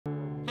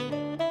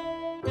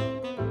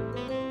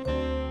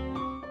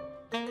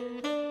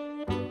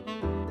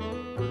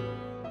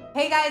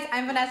guys,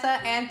 I'm Vanessa,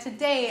 and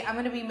today I'm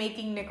gonna be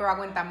making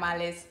Nicaraguan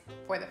tamales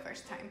for the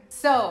first time.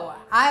 So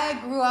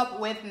I grew up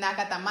with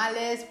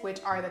Nacatamales,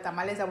 which are the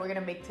tamales that we're gonna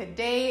make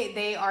today.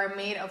 They are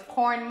made of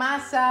corn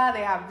masa,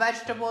 they have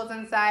vegetables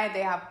inside,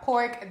 they have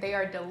pork, they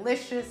are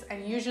delicious,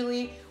 and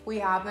usually we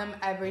have them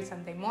every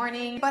Sunday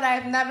morning. But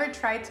I've never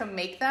tried to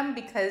make them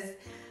because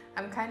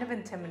I'm kind of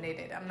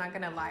intimidated, I'm not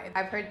gonna lie.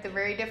 I've heard they're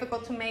very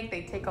difficult to make,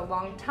 they take a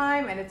long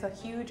time, and it's a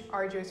huge,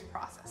 arduous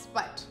process.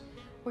 But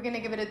we're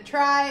gonna give it a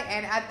try,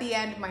 and at the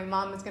end, my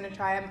mom is gonna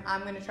try them,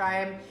 I'm gonna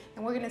try them,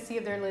 and we're gonna see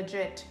if they're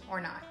legit or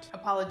not.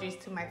 Apologies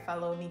to my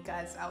fellow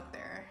Nicas out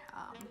there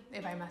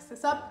if I mess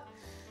this up.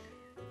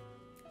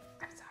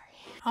 I'm sorry.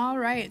 All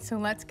right, so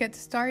let's get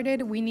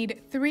started. We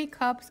need 3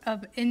 cups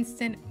of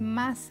instant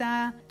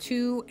masa,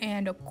 2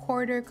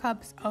 1/4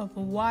 cups of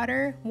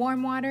water,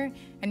 warm water,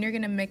 and you're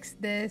gonna mix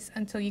this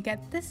until you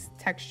get this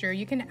texture.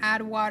 You can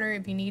add water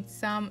if you need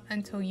some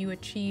until you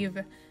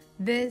achieve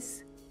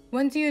this.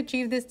 Once you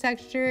achieve this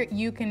texture,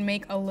 you can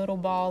make a little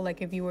ball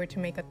like if you were to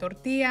make a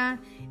tortilla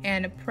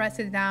and press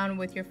it down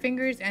with your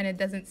fingers and it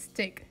doesn't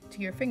stick to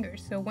your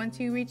fingers. So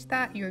once you reach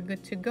that, you're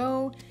good to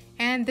go.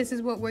 And this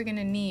is what we're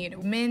gonna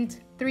need.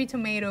 Mint, 3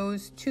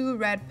 tomatoes, 2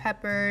 red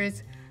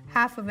peppers,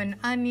 half of an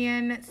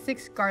onion,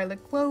 6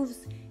 garlic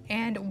cloves,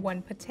 and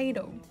 1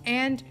 potato.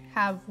 And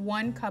have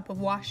 1 cup of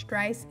washed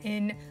rice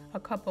in a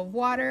cup of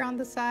water on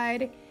the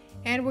side.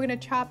 And we're gonna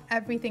chop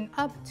everything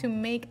up to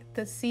make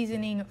the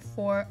seasoning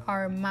for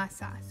our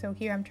masa. So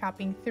here I'm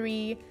chopping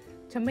 3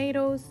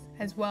 tomatoes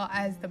as well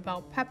as the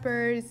bell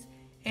peppers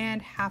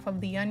and half of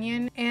the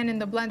onion. And in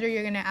the blender,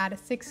 you're gonna add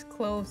 6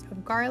 cloves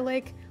of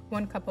garlic,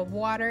 1 cup of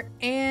water,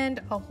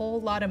 and a whole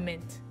lot of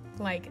mint,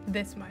 like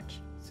this much.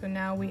 So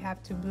now we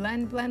have to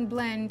blend, blend,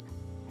 blend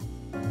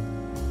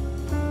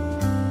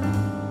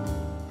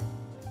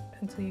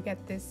until you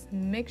get this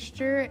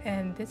mixture,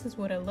 and this is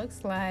what it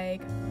looks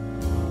like.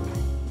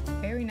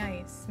 Very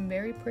nice,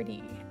 very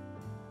pretty.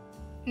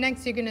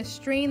 Next, you're gonna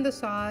strain the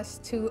sauce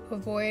to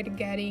avoid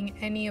getting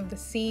any of the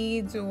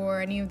seeds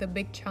or any of the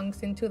big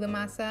chunks into the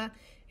masa.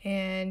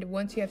 And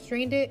once you have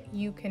strained it,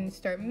 you can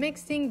start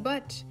mixing.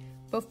 But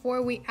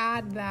before we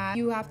add that,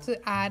 you have to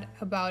add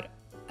about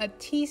a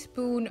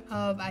teaspoon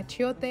of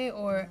achiote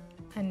or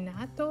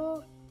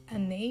annatto.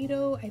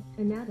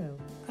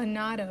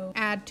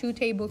 Add 2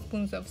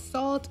 tablespoons of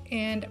salt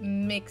and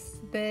mix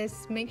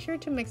this. Make sure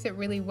to mix it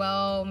really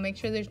well. Make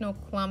sure there's no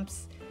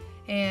clumps.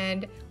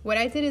 And what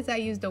I did is I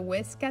used a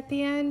whisk at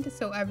the end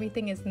so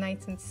everything is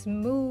nice and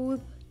smooth.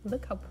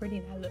 Look how pretty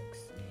that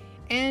looks.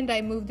 And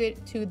I moved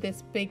it to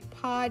this big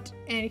pot.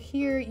 And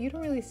here, you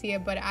don't really see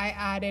it, but I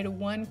added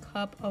 1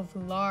 cup of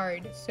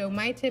lard. So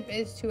my tip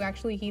is to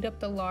actually heat up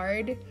the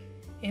lard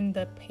in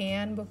the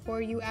pan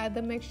before you add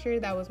the mixture.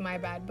 That was my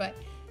bad, but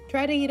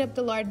try to heat up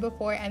the lard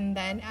before and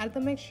then add the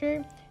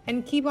mixture,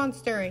 and keep on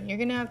stirring. You're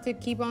gonna have to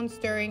keep on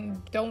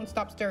stirring. Don't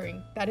stop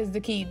stirring. That is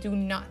the key. Do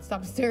not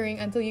stop stirring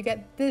until you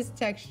get this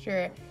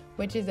texture,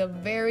 which is a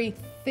very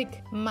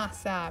thick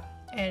masa.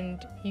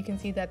 And you can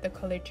see that the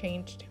color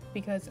changed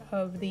because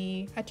of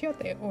the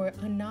achiote or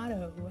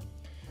annatto.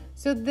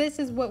 So this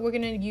is what we're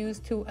gonna use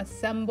to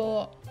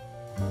assemble.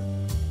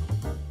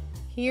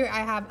 Here I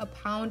have a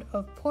pound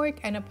of pork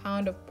and a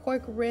pound of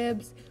pork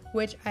ribs,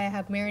 which I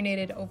have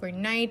marinated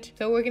overnight.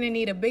 So we're gonna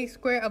need a big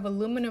square of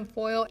aluminum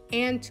foil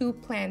and 2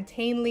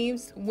 plantain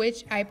leaves,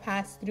 which I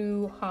passed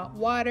through hot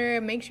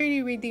water. Make sure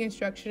you read the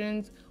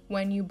instructions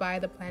when you buy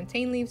the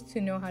plantain leaves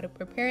to know how to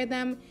prepare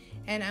them.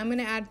 And I'm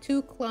gonna add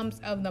 2 clumps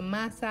of the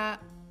masa,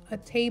 a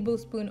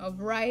tablespoon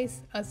of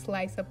rice, a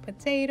slice of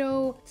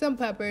potato, some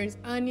peppers,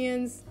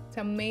 onions,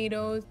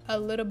 tomatoes, a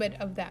little bit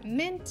of that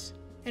mint,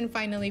 and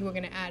finally we're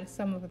gonna add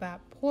some of that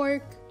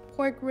pork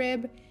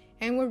rib,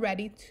 and we're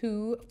ready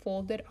to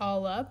fold it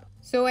all up.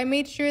 So I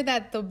made sure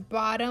that the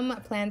bottom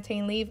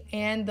plantain leaf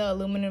and the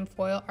aluminum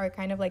foil are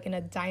kind of like in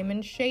a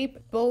diamond shape,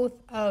 both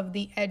of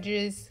the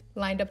edges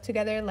lined up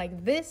together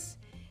like this.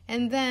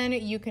 And then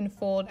you can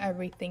fold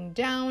everything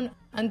down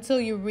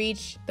until you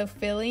reach the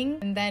filling,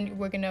 and then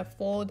we're gonna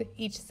fold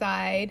each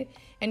side.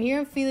 And here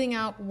I'm feeling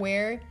out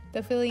where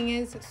the filling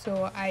is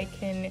so I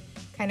can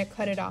kind of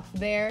cut it off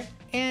there,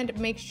 and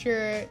make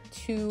sure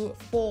to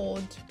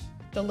fold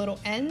the little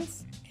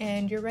ends,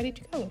 and you're ready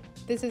to go.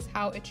 This is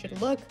how it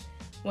should look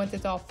once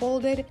it's all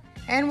folded.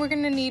 And we're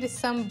gonna need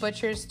some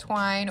butcher's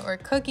twine or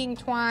cooking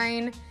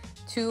twine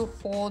to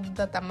fold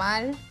the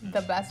tamal.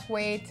 The best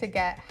way to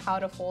get how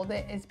to fold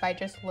it is by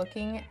just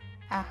looking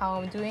at how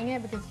I'm doing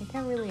it, because you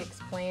can't really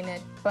explain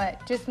it.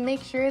 But just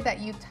make sure that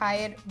you tie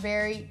it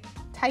very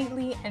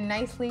tightly and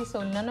nicely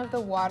so none of the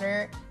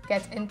water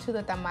gets into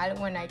the tamal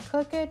when I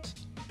cook it.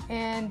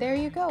 And there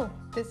you go.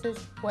 This is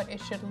what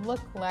it should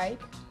look like.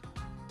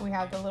 We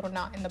have the little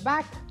knot in the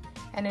back,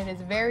 and it is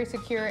very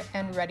secure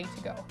and ready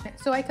to go.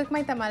 So I cook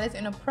my tamales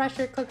in a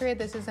pressure cooker.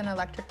 This is an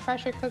electric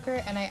pressure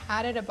cooker, and I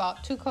added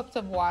about 2 cups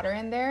of water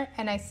in there,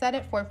 and I set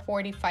it for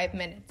 45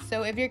 minutes.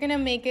 So if you're gonna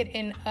make it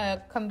in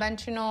a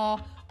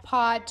conventional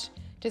pot,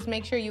 just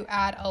make sure you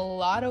add a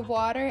lot of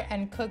water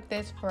and cook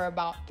this for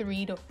about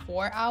 3 to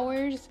 4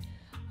 hours.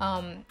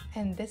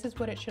 And this is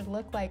what it should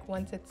look like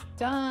once it's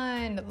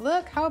done.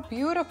 Look how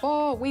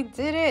beautiful, we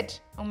did it.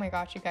 Oh my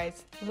gosh, you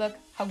guys, look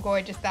how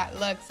gorgeous that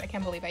looks. I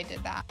can't believe I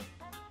did that.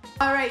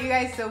 All right, you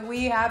guys, so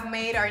we have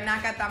made our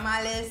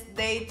nacatamales.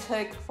 They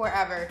took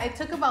forever. It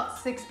took about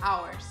 6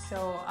 hours,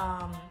 so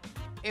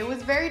it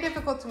was very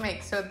difficult to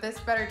make, so this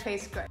better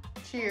taste good.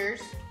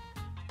 Cheers.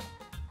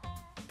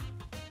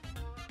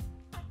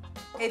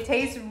 It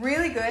tastes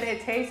really good.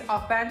 It tastes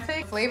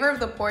authentic. The flavor of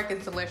the pork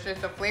is delicious.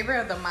 The flavor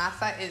of the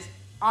masa is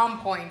on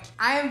point.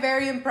 I am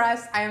very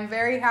impressed. I am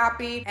very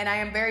happy, and I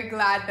am very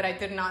glad that I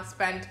did not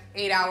spend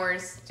 8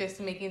 hours just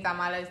making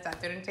tamales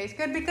that didn't taste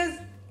good, because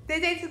they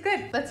taste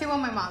good. Let's see what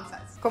my mom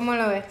says. ¿Cómo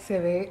lo ves? Se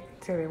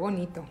ve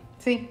bonito.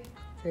 Sí.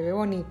 Se ve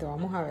bonito,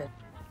 vamos a ver.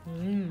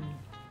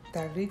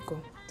 Está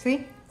rico.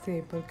 ¿Sí?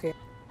 Sí, porque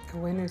está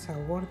bueno el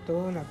sabor,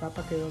 todo, la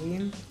papa quedó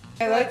bien.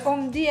 Le doy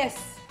un 10.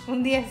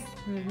 Un 10.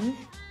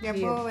 Ya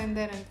Sí, puedo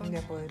vender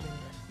entonces. Ya puedes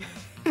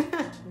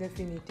vender.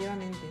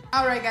 Definitivamente.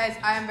 Alright guys,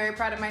 I am very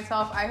proud of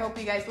myself. I hope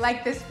you guys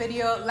like this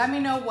video. Let me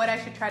know what I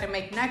should try to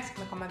make next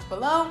in the comments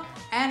below.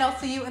 And I'll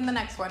see you in the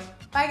next one.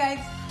 Bye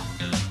guys.